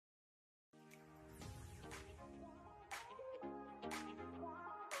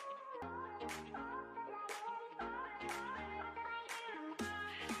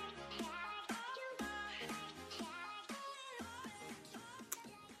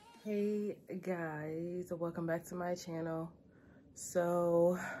Hey guys, welcome back to my channel.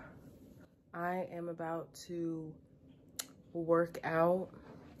 So I am about to work out.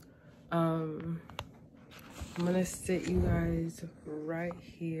 I'm gonna sit you guys right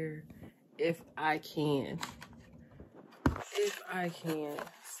here if I can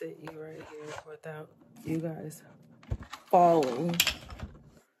sit you right here without you guys falling.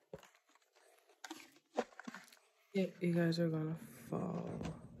 Yep, you guys are gonna fall.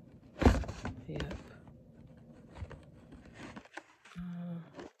 Yep.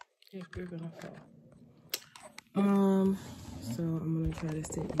 Yep, you're gonna fall. So I'm gonna try to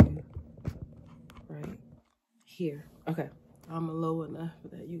sit you right here. Okay, I'm low enough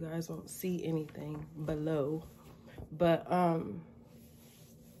that you guys won't see anything below. But I'm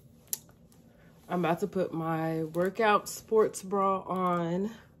about to put my workout sports bra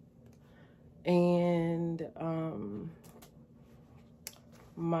on and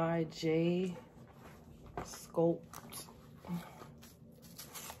my J Sculpt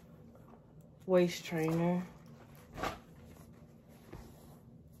waist trainer.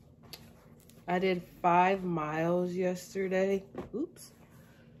 I did 5 miles yesterday. Oops.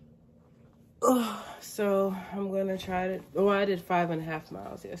 So I'm gonna try to, well, I did 5.5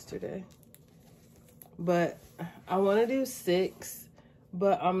 miles yesterday. But I wanna do 6,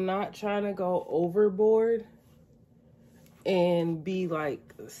 but I'm not trying to go overboard and be like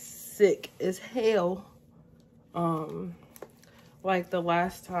sick as hell. Like the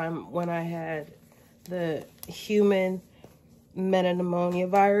last time when I had the human metapneumonia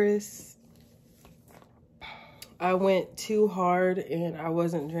virus, I went too hard and I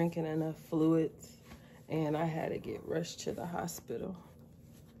wasn't drinking enough fluids and I had to get rushed to the hospital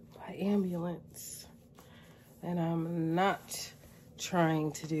by ambulance. And I'm not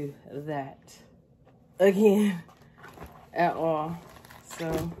trying to do that again at all.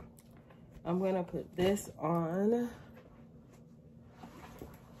 So I'm gonna put this on.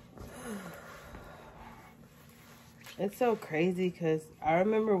 It's so crazy because I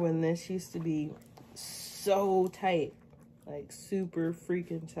remember when this used to be so tight, like super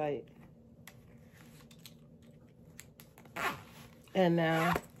freaking tight. And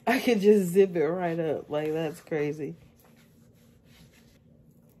now I can just zip it right up. Like, that's crazy.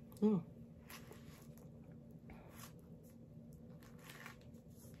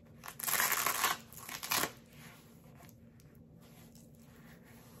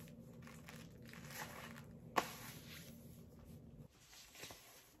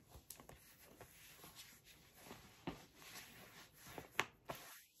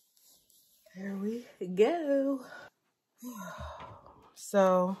 There we go.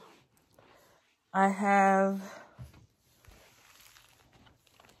 So I have,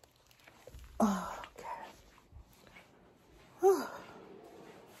 oh, okay.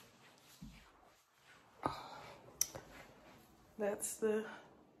 That's the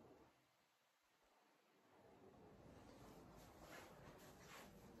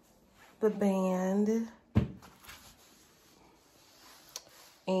band.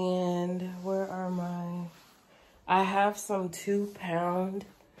 And where are my, I have some 2-pound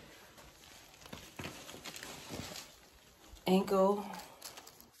ankle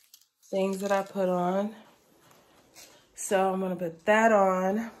things that I put on. So I'm gonna put that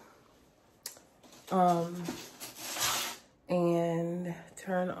on. And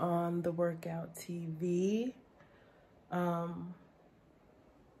turn on the workout TV.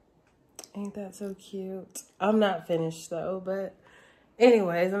 Ain't that so cute? I'm not finished though, but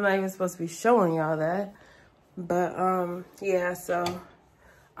anyways, I'm not even supposed to be showing y'all that. But yeah, so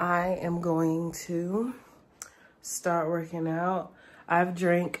I am going to start working out. I've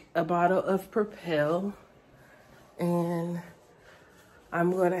drank a bottle of Propel and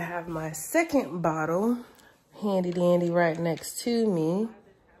I'm gonna have my second bottle handy dandy right next to me.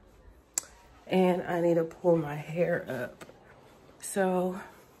 And I need to pull my hair up. So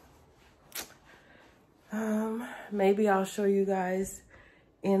maybe I'll show you guys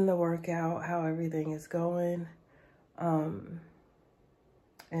in the workout how everything is going. And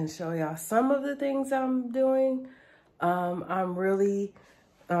show y'all some of the things I'm doing. I'm really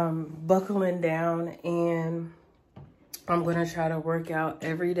buckling down and I'm gonna try to work out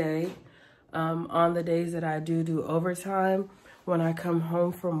every day. On the days that I do overtime, when I come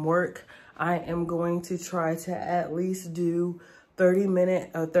home from work, I am going to try to at least do a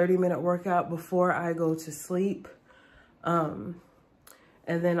 30-minute workout before I go to sleep. And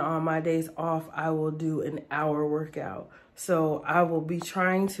then on my days off, I will do an hour workout. So I will be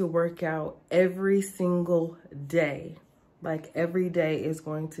trying to work out every single day. Like every day is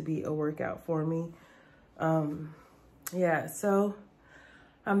going to be a workout for me. Yeah, so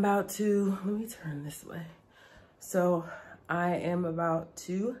I'm about to, let me turn this way. So I am about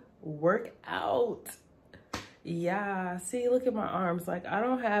to work out. Yeah, see, look at my arms. Like, I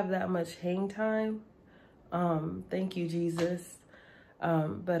don't have that much hang time. Thank you, Jesus.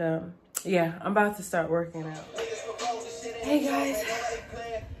 Yeah, I'm about to start working out. Hey guys,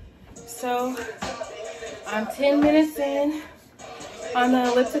 so I'm 10 minutes in on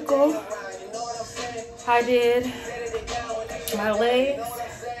the elliptical. I did my legs,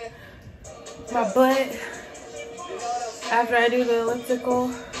 my butt. After I do the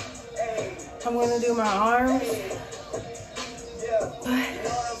elliptical, I'm gonna do my arms. But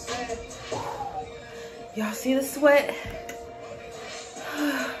y'all see the sweat?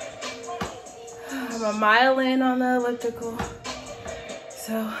 I'm a mile in on the elliptical.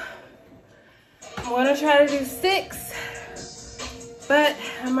 So I'm gonna try to do 6, but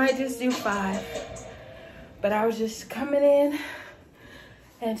I might just do 5. But I was just coming in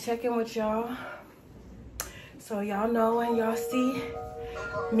and checking with y'all, so y'all know when y'all see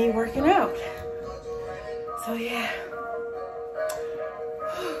me working out. So yeah.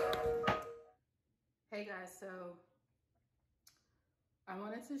 Hey guys, so I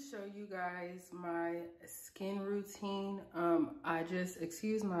wanted to show you guys my skin routine. I just,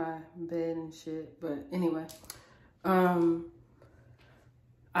 excuse my bed and shit, but anyway,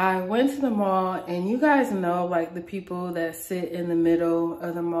 I went to the mall, and you guys know, like, the people that sit in the middle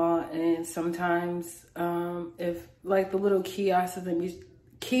of the mall, and sometimes if like the little kiosks and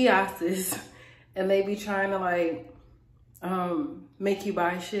they be trying to like make you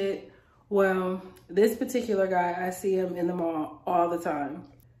buy shit. Well, this particular guy, I see him in the mall all the time,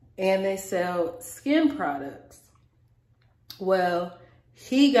 and they sell skin products. Well,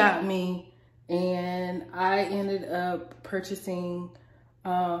 he got me, and I ended up purchasing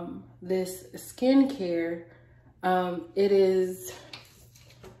this skincare. It is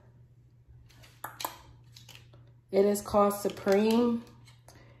called Supreme,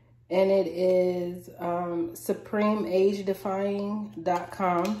 and it is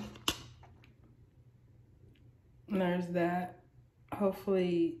supremeagedefying.com. There's that.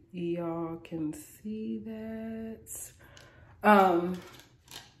 Hopefully y'all can see that.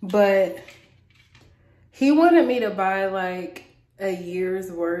 But he wanted me to buy like a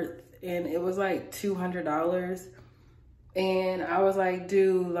year's worth, and it was like $200. And I was like,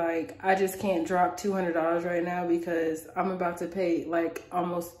 dude, like, I just can't drop $200 right now because I'm about to pay like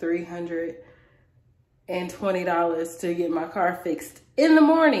almost $320 to get my car fixed in the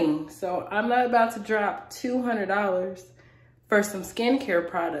morning. So I'm not about to drop $200 for some skincare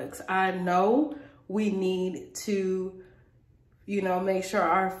products. I know we need to, you know, make sure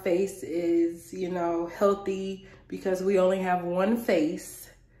our face is, you know, healthy, because we only have one face.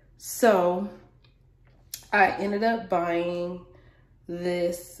 So I ended up buying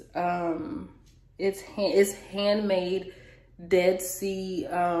this, it's handmade Dead Sea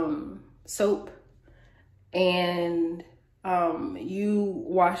soap. And you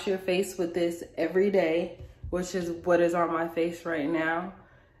wash your face with this every day, which is what is on my face right now.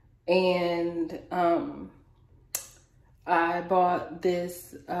 And I bought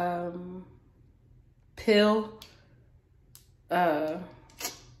this pill,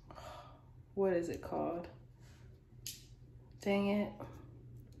 what is it called? Dang it.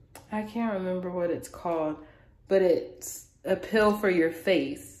 I can't remember what it's called, but it's a pill for your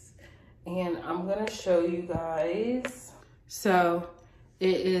face. And I'm gonna show you guys. So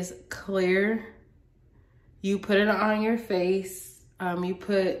it is clear. You put it on your face. I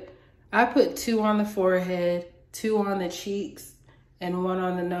put 2 on the forehead, 2 on the cheeks, and 1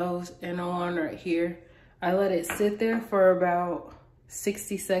 on the nose, and 1 right here. I let it sit there for about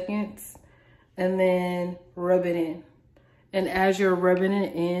 60 seconds and then rub it in. And as you're rubbing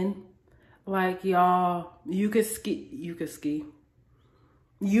it in, like, y'all, you can see your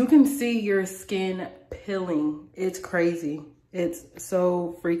skin peeling. It's crazy. It's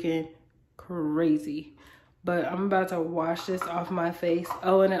so freaking crazy. But I'm about to wash this off my face.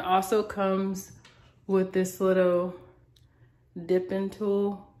 Oh, and it also comes with this little dipping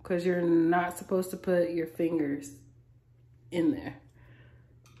tool, because you're not supposed to put your fingers in there.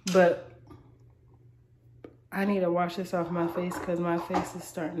 But I need to wash this off my face because my face is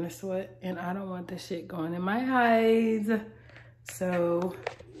starting to sweat, and I don't want this shit going in my eyes. So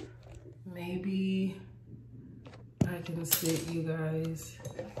maybe I can sit you guys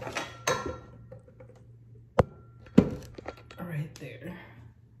right there.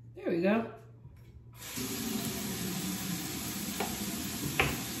 There we go.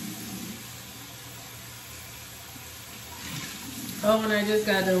 Oh, and I just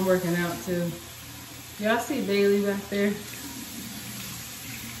got done working out too. Y'all see Bailey back there?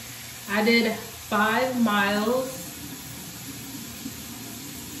 I did 5 miles.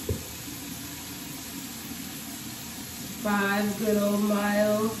 5 good old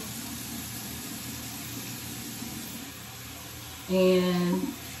miles. And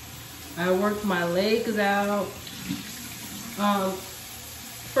I worked my legs out.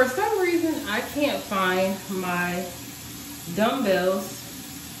 For some reason, I can't find my dumbbells.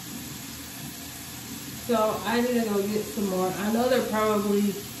 So I need to go get some more. I know they're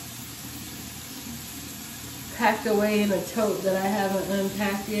probably packed away in a tote that I haven't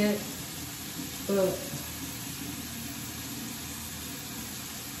unpacked yet, but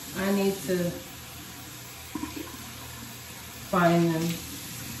I need to find them.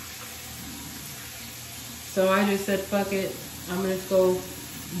 So I just said, fuck it. I'm gonna just go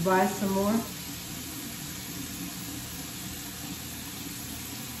buy some more.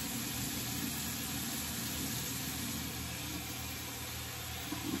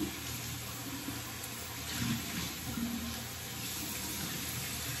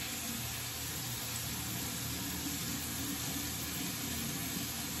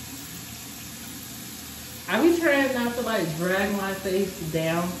 I be trying not to like drag my face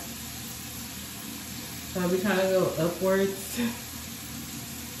down. So I be trying to go upwards.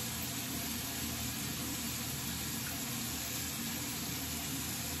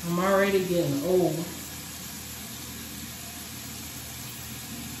 I'm already getting old.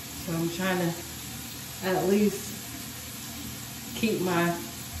 So I'm trying to at least keep my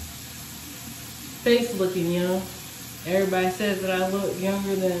face looking young. Everybody says that I look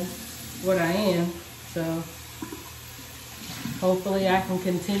younger than what I am. So hopefully I can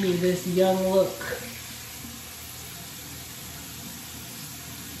continue this young look.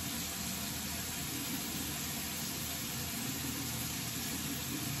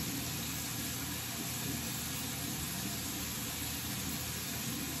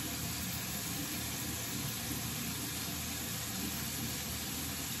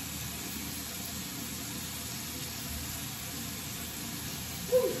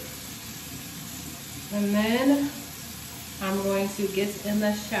 And then I'm going to get in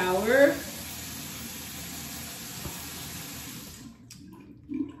the shower.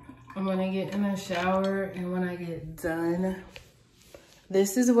 I'm gonna get in the shower, and when I get done,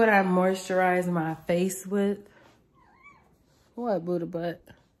 this is what I moisturize my face with. What, Buddha butt?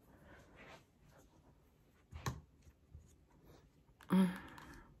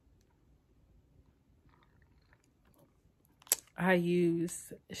 I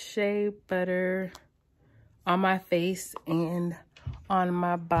use shea butter on my face and on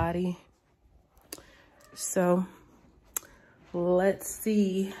my body. So let's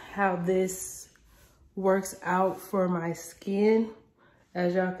see how this works out for my skin.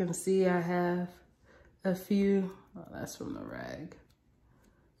 As y'all can see, I have a few, oh, that's from the rag,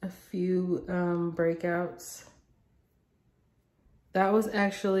 a few breakouts. That was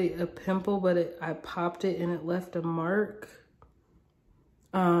actually a pimple, but I popped it and it left a mark.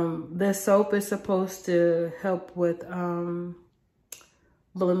 The soap is supposed to help with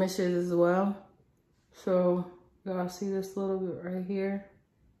blemishes as well. So y'all see this little bit right here?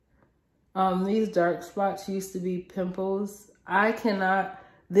 These dark spots used to be pimples. I cannot,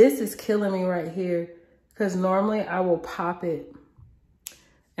 this is killing me right here, because normally I will pop it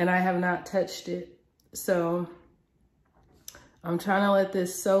and I have not touched it. So I'm trying to let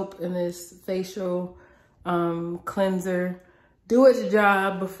this soap and this facial cleanser do its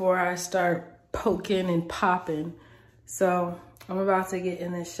job before I start poking and popping. So I'm about to get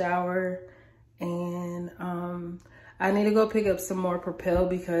in the shower, and I need to go pick up some more Propel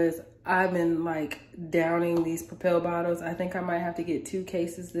because I've been like downing these Propel bottles. I think I might have to get 2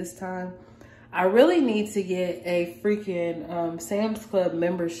 cases this time. I really need to get a freaking Sam's Club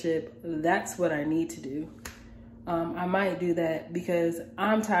membership. That's what I need to do. I might do that because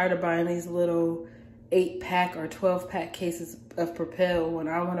I'm tired of buying these little 8-pack or 12-pack cases of Propel when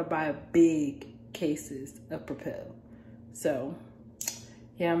I want to buy big cases of Propel. So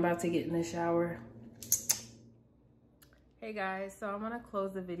yeah, I'm about to get in the shower. Hey guys, so I'm gonna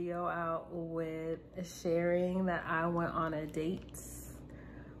close the video out with sharing that I went on a date.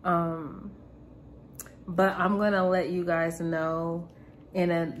 But I'm gonna let you guys know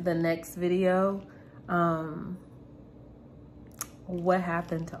in the next video what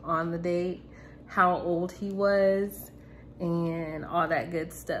happened on the date, how old he was, and all that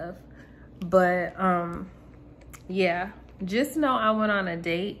good stuff. But yeah, just know I went on a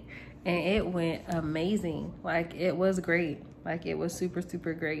date and it went amazing. Like, it was great. Like, it was super,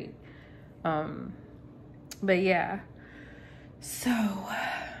 super great. But yeah, so,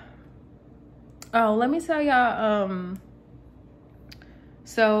 oh, let me tell y'all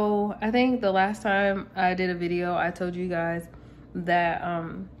So I think the last time I did a video, I told you guys that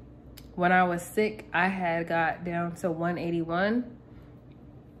when I was sick, I had got down to 181.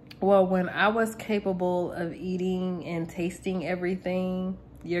 Well, when I was capable of eating and tasting everything,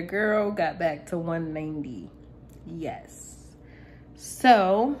 your girl got back to 190. Yes.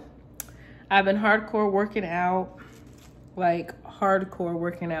 So I've been hardcore working out, like hardcore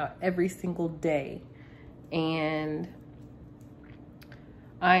working out every single day. And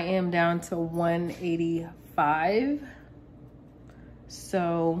I am down to 185.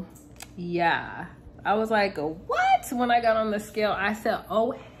 So yeah, I was like, what? When I got on the scale, I said,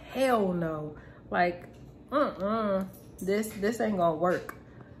 oh, hell no. Like, this ain't gonna work.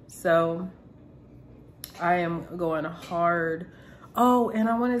 So I am going hard. Oh, and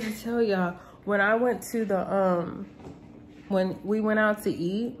I wanted to tell y'all, when I went to the, when we went out to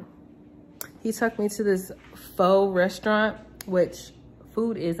eat, he took me to this pho restaurant, which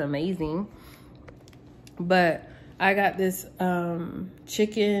food is amazing. But I got this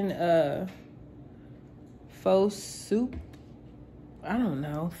chicken pho soup. I don't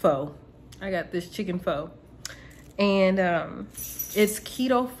know, pho. I got this chicken pho. And it's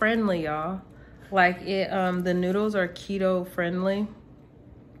keto friendly, y'all. Like the noodles are keto friendly.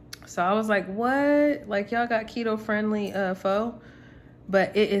 So I was like, what? Like y'all got keto friendly pho?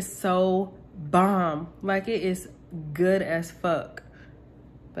 But it is so bomb. Like it is good as fuck.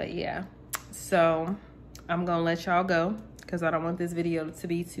 But yeah, so I'm gonna let y'all go because I don't want this video to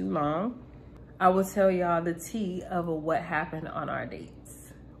be too long. I will tell y'all the tea of what happened on our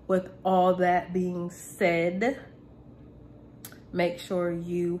dates. With all that being said, make sure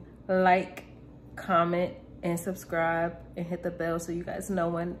you like, comment, and subscribe and hit the bell so you guys know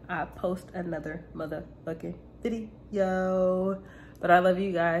when I post another motherfucking video. But I love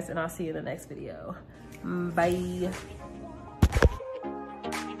you guys and I'll see you in the next video. Bye.